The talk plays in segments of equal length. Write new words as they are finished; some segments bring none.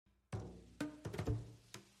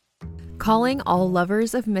Calling all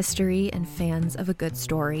lovers of mystery and fans of a good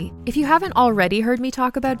story. If you haven't already heard me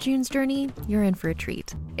talk about June's Journey, you're in for a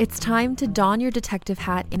treat. It's time to don your detective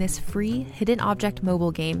hat in this free hidden object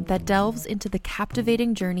mobile game that delves into the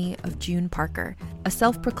captivating journey of June Parker, a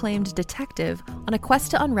self-proclaimed detective on a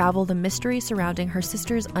quest to unravel the mystery surrounding her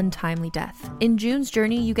sister's untimely death. In June's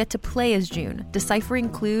Journey, you get to play as June, deciphering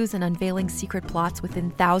clues and unveiling secret plots within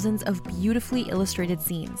thousands of beautifully illustrated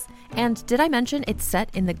scenes. And did I mention it's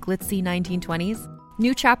set in the glitzy 1920s?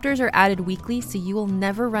 New chapters are added weekly, so you will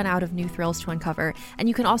never run out of new thrills to uncover, and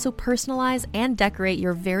you can also personalize and decorate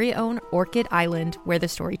your very own Orchid Island where the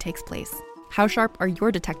story takes place. How sharp are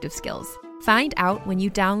your detective skills? Find out when you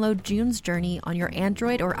download June's Journey on your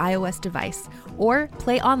Android or iOS device, or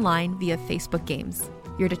play online via Facebook Games.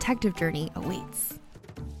 Your detective journey awaits.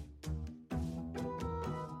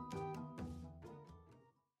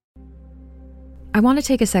 I want to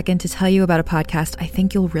take a second to tell you about a podcast I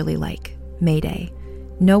think you'll really like, Mayday.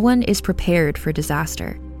 No one is prepared for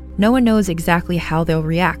disaster. No one knows exactly how they'll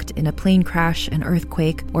react in a plane crash, an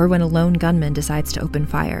earthquake, or when a lone gunman decides to open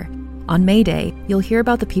fire. On Mayday, you'll hear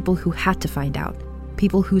about the people who had to find out,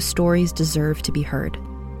 people whose stories deserve to be heard.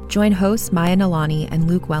 Join hosts Maya Nalani and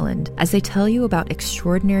Luke Welland as they tell you about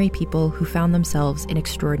extraordinary people who found themselves in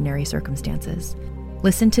extraordinary circumstances.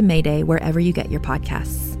 Listen to Mayday wherever you get your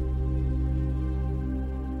podcasts.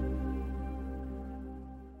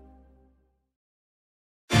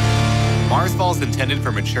 Marsfall is intended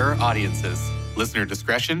for mature audiences. Listener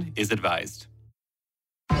discretion is advised.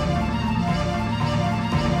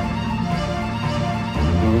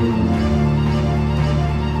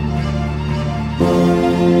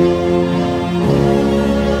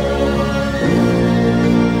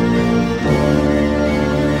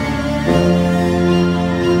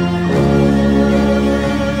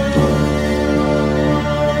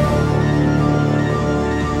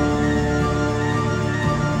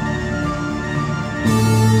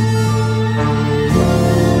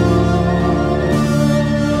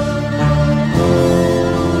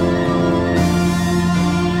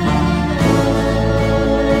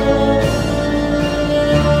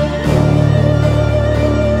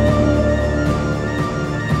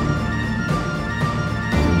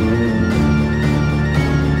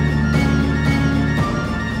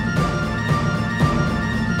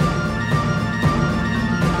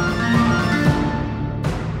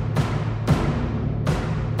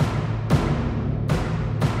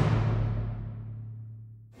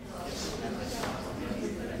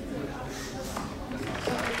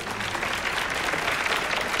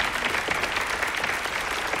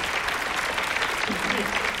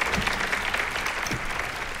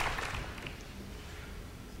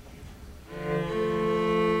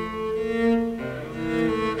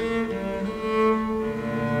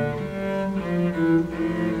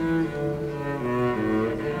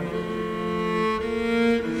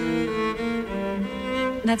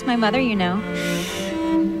 That's my mother, you know.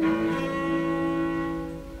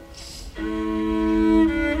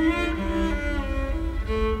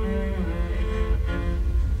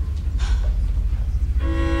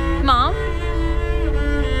 Mom?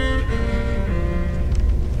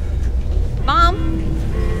 Mom?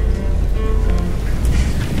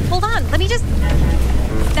 Hold on, let me just...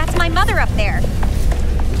 That's my mother up there.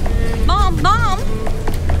 Mom! Mom!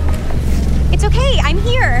 It's okay, I'm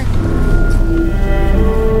here.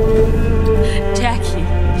 Jackie,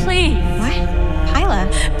 please. What? Hyla?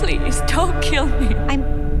 Please, don't kill me.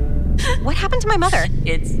 What happened to my mother?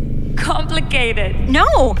 It's complicated.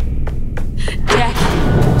 No!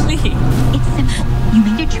 Jackie, please. It's simple. You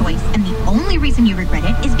made a choice, and the only reason you regret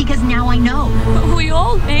it is because now I know. We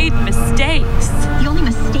all made mistakes. The only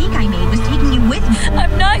mistake I made was taking you with me.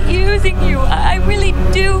 I'm not using you. I really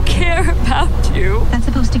do care about you. That's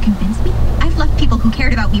supposed to convince me? I've left people who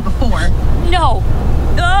cared about me before. No.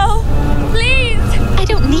 No. Please. I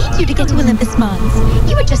don't need you to get to Olympus Mons.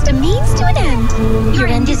 You are just a means to an end. Your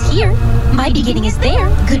end is here. My beginning is there.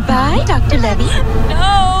 Goodbye, Dr. Levy.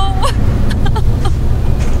 No.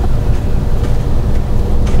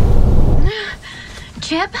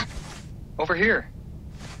 Chip? Over here.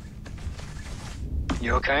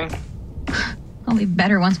 You okay? I'll be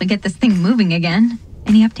better once we get this thing moving again.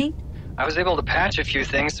 Any update? I was able to patch a few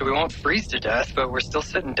things so we won't freeze to death, but we're still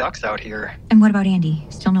sitting ducks out here. And what about Andy?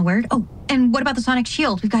 Still no word? Oh, and what about the sonic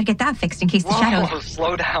shield? We've got to get that fixed in case the shadows... Whoa,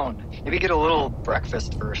 slow down. Maybe get a little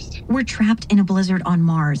breakfast first. We're trapped in a blizzard on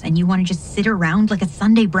Mars, and you want to just sit around like a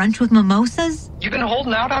Sunday brunch with mimosas? You've been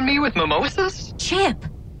holding out on me with mimosas? Chip!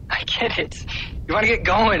 I get it. You want to get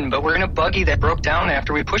going, but we're in a buggy that broke down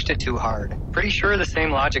after we pushed it too hard. Pretty sure the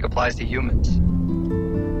same logic applies to humans.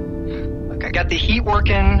 Look, I I got the heat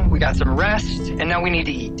working, we got some rest, and now we need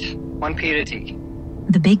to eat. 1 P at a T.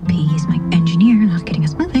 The big P is my engineer not getting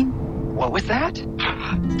us moving. What was that?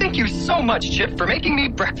 Thank you so much, Chip, for making me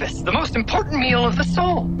breakfast, the most important meal of the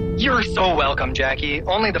soul. You're so welcome, Jackie.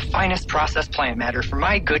 Only the finest processed plant matter for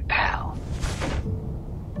my good pal.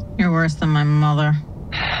 You're worse than my mother.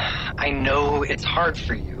 I know it's hard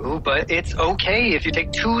for you, but it's okay if you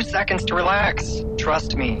take 2 seconds to relax.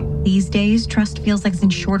 Trust me. These days, trust feels like it's in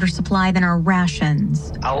shorter supply than our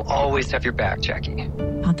rations. I'll always have your back, Jackie.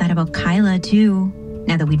 Thought that about Kyla, too.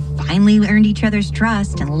 Now that we'd finally earned each other's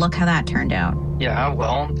trust, and look how that turned out. Yeah,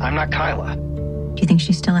 well, I'm not Kyla. Do you think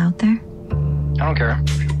she's still out there? I don't care.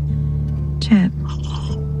 Chip.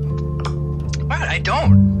 What? I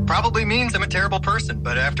don't. Probably means I'm a terrible person,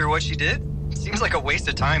 but after what she did, seems like a waste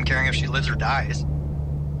of time caring if she lives or dies.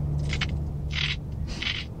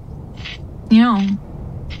 You know,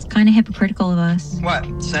 it's kind of hypocritical of us. What?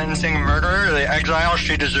 Sentencing a murderer to the exile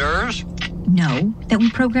she deserves? No, that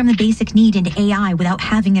we program the basic need into AI without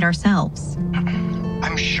having it ourselves.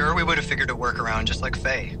 I'm sure we would have figured a workaround just like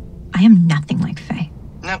Faye. I am nothing like Faye.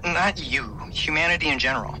 No, not you. Humanity in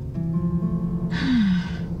general.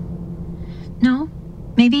 No,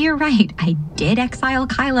 maybe you're right. I did exile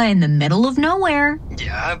Kyla in the middle of nowhere.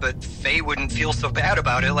 Yeah, but Faye wouldn't feel so bad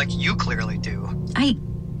about it like you clearly do. I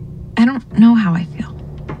don't know how I feel.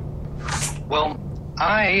 Well,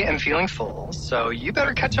 I am feeling full, so you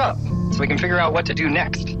better catch up so we can figure out what to do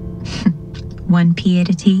next. 1 P at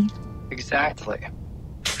a T. Exactly.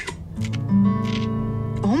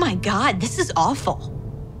 Oh my god, this is awful.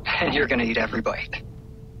 And you're gonna eat every bite.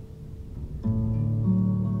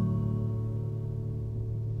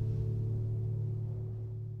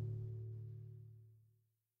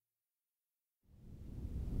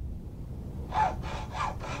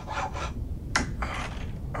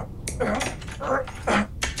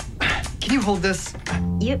 Can you hold this?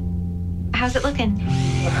 Yep. How's it looking?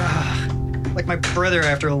 Like my brother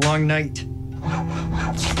after a long night.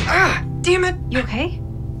 Damn it! You okay?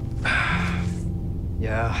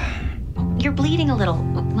 Yeah. You're bleeding a little.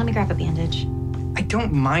 Let me grab a bandage. I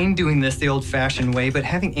don't mind doing this the old-fashioned way, but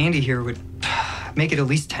having Andy here would make it at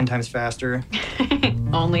least 10 times faster.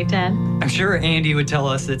 Only 10? I'm sure Andy would tell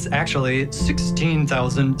us it's actually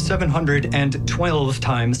 16,712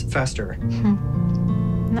 times faster.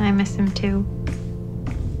 I miss him too.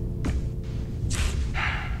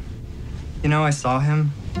 You know, I saw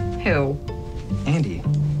him. Who? Andy.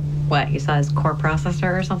 What, you saw his core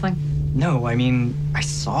processor or something? No, I mean, I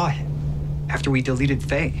saw him after we deleted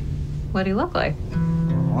Faye. What'd he look like?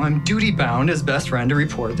 Well, I'm duty-bound as best friend to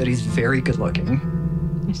report that he's very good-looking.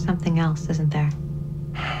 There's something else, isn't there?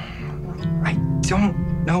 I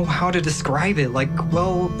don't know how to describe it. Like,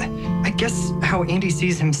 well, I guess how Andy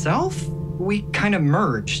sees himself? We kind of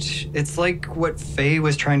merged. It's like what Faye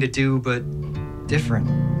was trying to do, but different.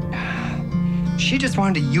 She just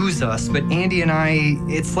wanted to use us, but Andy and I,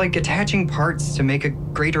 it's like attaching parts to make a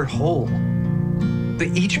greater whole.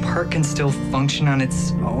 But each part can still function on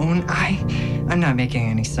its own. I'm not making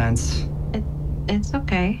any sense. It's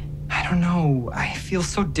okay. I don't know. I feel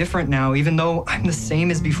so different now, even though I'm the same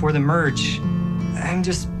as before the merge. I'm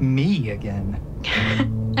just me again.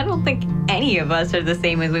 I don't think any of us are the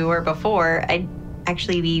same as we were before. I'd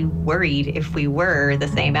actually be worried if we were the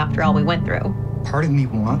same after all we went through. Part of me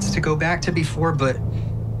wants to go back to before, but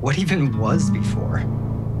what even was before?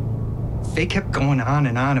 Faye kept going on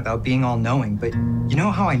and on about being all-knowing, but you know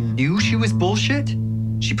how I knew she was bullshit?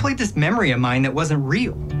 She played this memory of mine that wasn't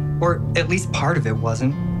real. Or at least part of it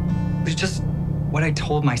wasn't. It was just what I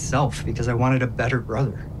told myself because I wanted a better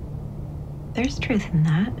brother. There's truth in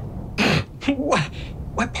that.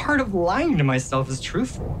 What part of lying to myself is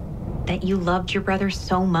truthful? That you loved your brother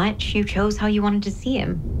so much, you chose how you wanted to see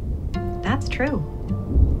him. That's true.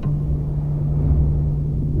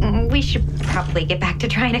 We should probably get back to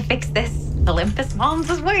trying to fix this. Olympus Moms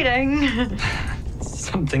is waiting.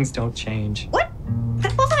 Some things don't change. What?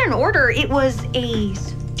 That wasn't an order. It was a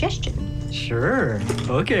suggestion. Sure.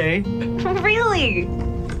 Okay. Really?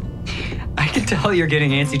 I can tell you're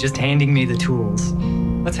getting antsy just handing me the tools.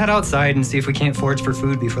 Let's head outside and see if we can't forage for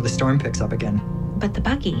food before the storm picks up again. But the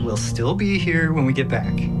buggy. We'll still be here when we get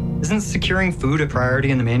back. Isn't securing food a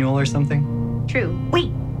priority in the manual or something? True.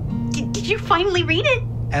 Wait, did you finally read it?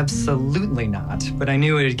 Absolutely not, but I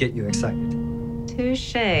knew it'd get you excited.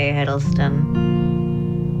 Touche, Hiddleston.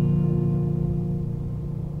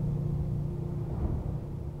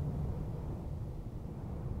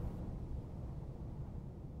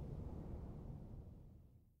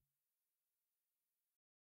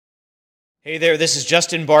 Hey there, this is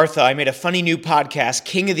Justin Bartha. I made a funny new podcast,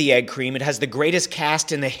 King of the Egg Cream. It has the greatest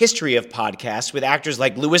cast in the history of podcasts with actors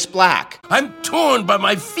like Louis Black. I'm torn by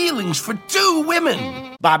my feelings for two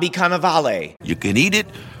women. Bobby Cannavale. You can eat it,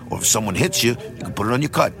 or if someone hits you, you can put it on your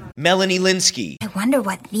cut. Melanie Linsky. I wonder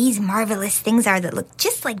what these marvelous things are that look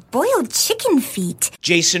just like boiled chicken feet.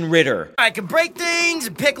 Jason Ritter. I can break things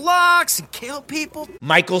and pick locks and kill people.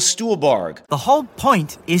 Michael Stuhlbarg. The whole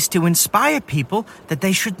point is to inspire people that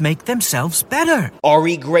they should make themselves better.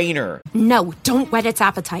 Ari Grainer. No, don't whet its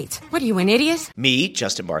appetite. What are you, an idiot? Me,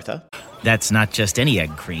 Justin Bartha. That's not just any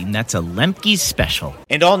egg cream, that's a Lemke's special.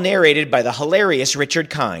 And all narrated by the hilarious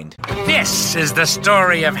Richard Kind. This is the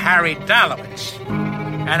story of Harry Dalowitz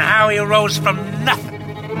and how he rose from nothing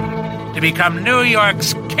to become New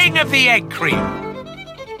York's King of the Egg Cream.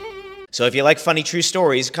 So if you like funny true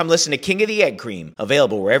stories, come listen to King of the Egg Cream,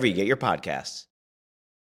 available wherever you get your podcasts.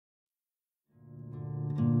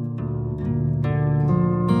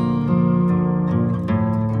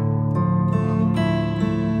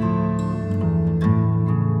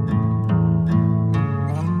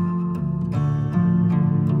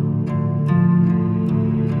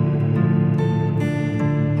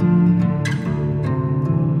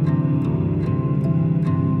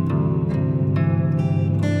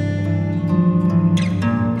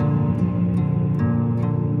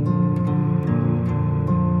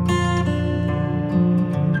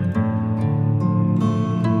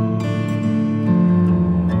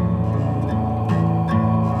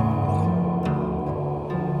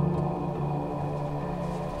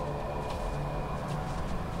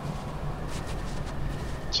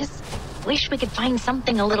 Wish we could find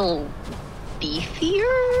something a little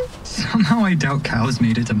beefier? Somehow I doubt cows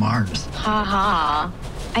made it to Mars. Haha.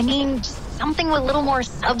 I mean, just something with a little more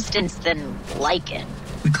substance than lichen.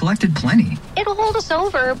 We collected plenty. It'll hold us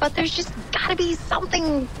over, but there's just gotta be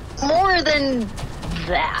something more than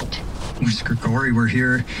that. Wish Grigori were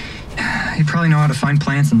here. He'd probably know how to find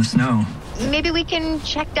plants in the snow. Maybe we can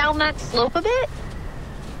check down that slope a bit?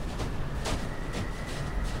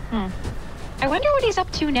 I wonder what he's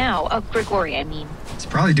up to now. Grigori, I mean. He's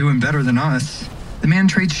probably doing better than us. The man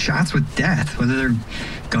trades shots with death, whether they're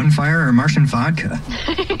gunfire or Martian vodka.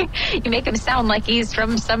 You make him sound like he's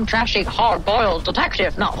from some trashy, hard-boiled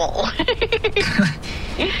detective novel.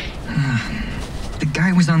 The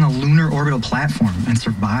guy was on the lunar orbital platform and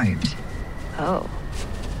survived. Oh.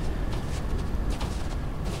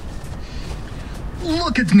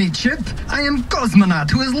 Look at me, Chip. I am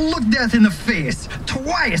cosmonaut who has looked death in the face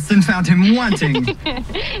twice and found him wanting.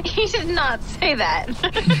 He did not say that.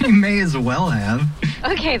 He may as well have.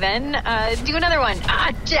 Okay, then. Do another one.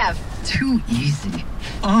 Jeff. Too easy.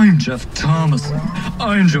 I'm Jeff Thomason.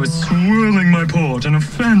 I enjoy swirling my port in a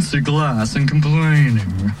fancy glass and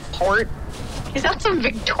complaining. Port? Is that some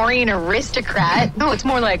Victorian aristocrat? No, it's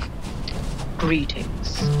more like,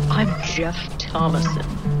 greetings. I'm Jeff Thomason.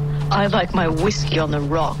 I like my whiskey on the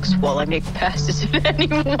rocks while I make passes at any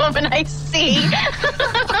woman I see.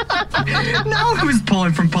 Now who's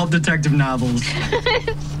pulling from pulp detective novels?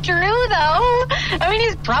 It's true, though. I mean,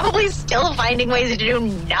 he's probably still finding ways to do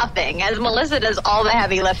nothing, as Melissa does all the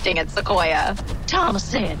heavy lifting at Sequoia.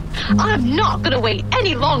 Thomason, I'm not going to wait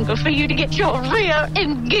any longer for you to get your rear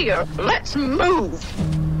in gear. Let's move.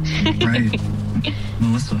 Right.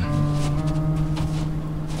 Melissa.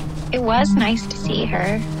 It was nice to see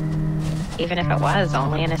her. Even if it was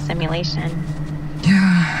only in a simulation.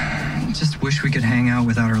 Yeah, just wish we could hang out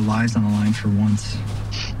without our lives on the line for once.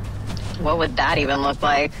 What would that even look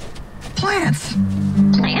like? Plants!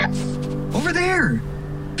 Plants? Over there!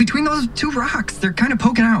 Between those two rocks, they're kind of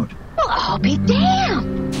poking out. Well, I'll be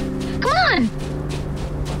damned! Come on!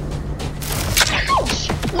 Ouch!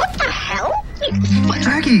 What the hell?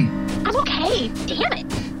 Jackie! I'm okay, damn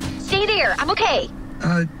it. Stay there, I'm okay.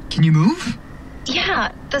 Can you move?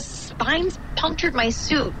 Yeah, the spines punctured my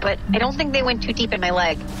suit, but I don't think they went too deep in my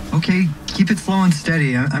leg. Okay, keep it slow and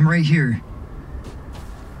steady. I'm right here.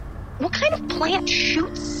 What kind of plant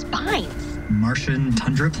shoots spines? Martian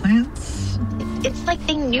tundra plants? It's like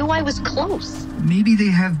they knew I was close. Maybe they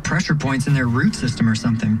have pressure points in their root system or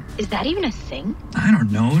something. Is that even a thing? I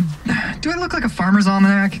don't know. Do I look like a farmer's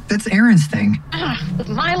almanac? That's Aaron's thing. With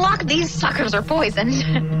my luck, these suckers are poisoned.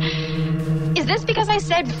 Is this because I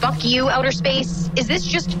said, fuck you, outer space? Is this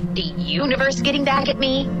just the universe getting back at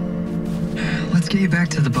me? Let's get you back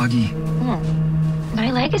to the buggy.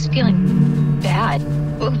 My leg is feeling bad.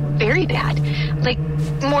 Well, very bad. Like,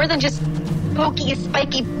 more than just pokey,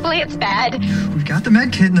 spiky plants bad. We've got the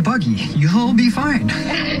med kit in the buggy. You'll be fine.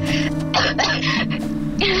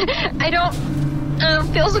 I don't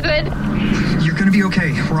feel so good. You're gonna be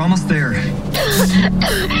okay. We're almost there.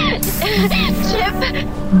 Chip!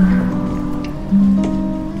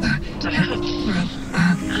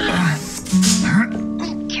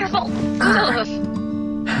 Careful.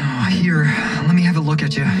 Here, let me have a look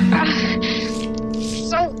at you.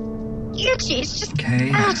 So itchy. It's just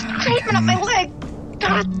Okay. scraping up my leg.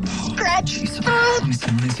 Scratch. Let me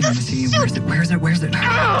see. Where's it?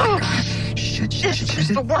 Oh, God. Shit. This is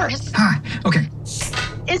the worst. Okay.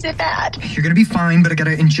 Is it bad? You're gonna be fine, but I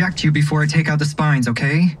gotta inject you before I take out the spines,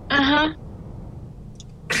 okay? Uh-huh.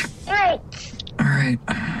 Right. All right.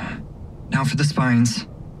 Now for the spines.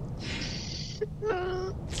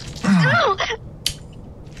 Oh.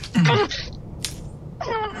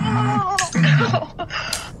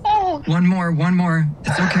 One more.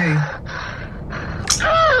 It's okay.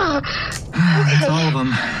 That's all of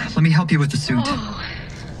them. Let me help you with the suit.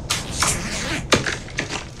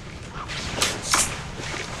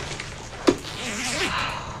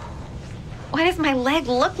 Why does my leg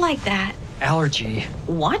look like that? Allergy.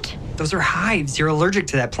 What? Those are hives. You're allergic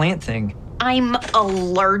to that plant thing. I'm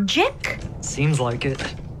allergic? Seems like it.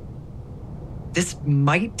 This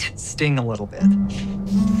might sting a little bit.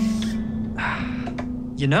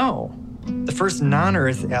 You know, the first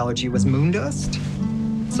non-Earth allergy was moon dust.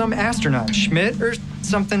 Some astronaut, Schmidt or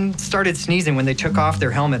something, started sneezing when they took off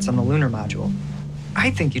their helmets on the lunar module.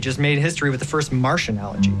 I think you just made history with the first Martian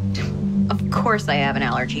allergy. Of course I have an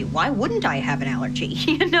allergy. Why wouldn't I have an allergy?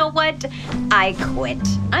 You know what? I quit.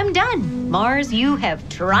 I'm done. Mars, you have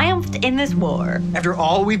triumphed in this war. After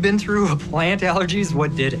all we've been through, plant allergies,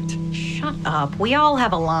 what did it? Shut up. We all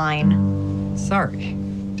have a line. Sorry.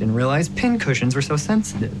 Didn't realize pin cushions were so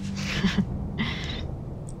sensitive.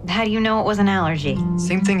 How do you know it was an allergy?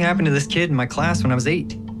 Same thing happened to this kid in my class when I was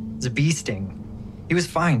 8. It was a bee sting. He was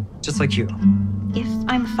fine, just like you. If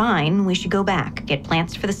I'm fine, we should go back, get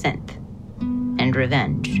plants for the synth. And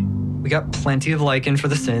revenge. We got plenty of lichen for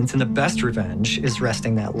the synth, and the best revenge is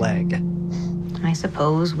resting that leg. I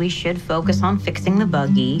suppose we should focus on fixing the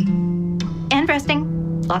buggy. And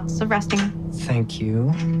resting. Lots of resting. Thank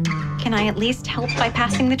you. Can I at least help by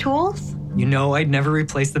passing the tools? You know I'd never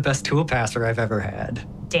replace the best tool passer I've ever had.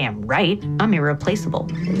 Damn right. I'm irreplaceable.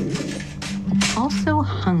 Also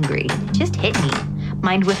hungry. Just hit me.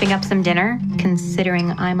 Mind whipping up some dinner,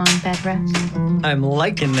 considering I'm on bed rest? I'm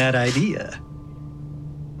liking that idea.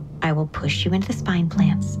 I will push you into the spine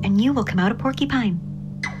plants, and you will come out a porcupine.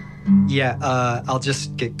 Yeah, I'll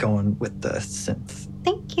just get going with the synth.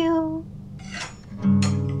 Thank you.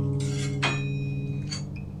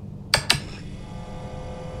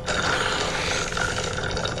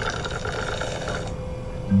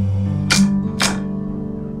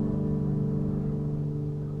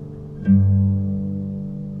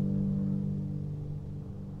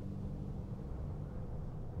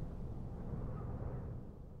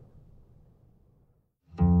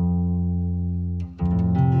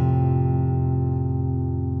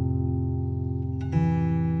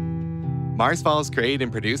 Mars Falls created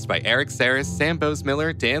and produced by Eric Saris, Sam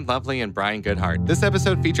Bowes-Miller, Dan Lovely, and Brian Goodhart. This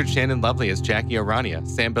episode featured Shannon Lovely as Jackie O'Rania,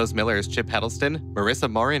 Sam Bowes-Miller as Chip Heddleston, Marissa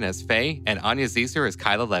Morin as Faye, and Anya Zieser as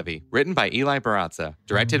Kyla Levy. Written by Eli Barazza.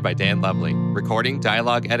 Directed by Dan Lovely. Recording,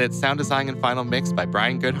 dialogue, edit, sound design, and final mix by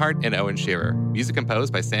Brian Goodhart and Owen Shearer. Music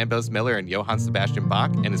composed by Sam Bowes-Miller and Johann Sebastian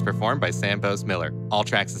Bach and is performed by Sam Bowes-Miller. All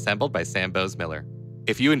tracks assembled by Sam Bowes-Miller.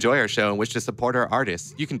 If you enjoy our show and wish to support our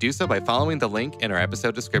artists, you can do so by following the link in our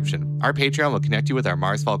episode description. Our Patreon will connect you with our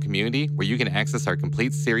Marsfall community, where you can access our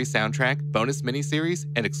complete series soundtrack, bonus miniseries,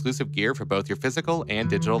 and exclusive gear for both your physical and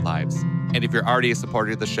digital lives. And if you're already a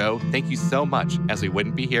supporter of the show, thank you so much, as we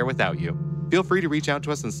wouldn't be here without you. Feel free to reach out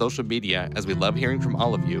to us on social media, as we love hearing from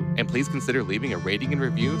all of you, and please consider leaving a rating and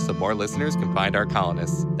review so more listeners can find our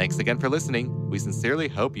colonists. Thanks again for listening. We sincerely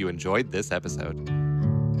hope you enjoyed this episode.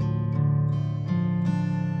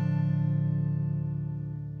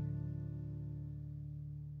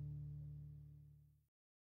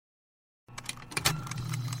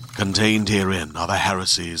 Contained herein are the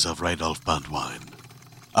heresies of Radolf Burntwine,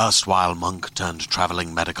 erstwhile monk turned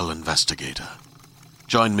traveling medical investigator.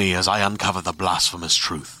 Join me as I uncover the blasphemous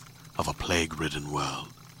truth of a plague-ridden world,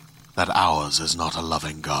 that ours is not a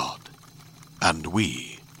loving God, and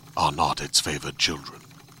we are not its favored children.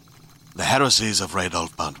 The heresies of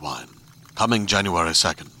Radolf Burntwine, coming January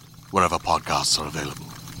 2nd, wherever podcasts are available.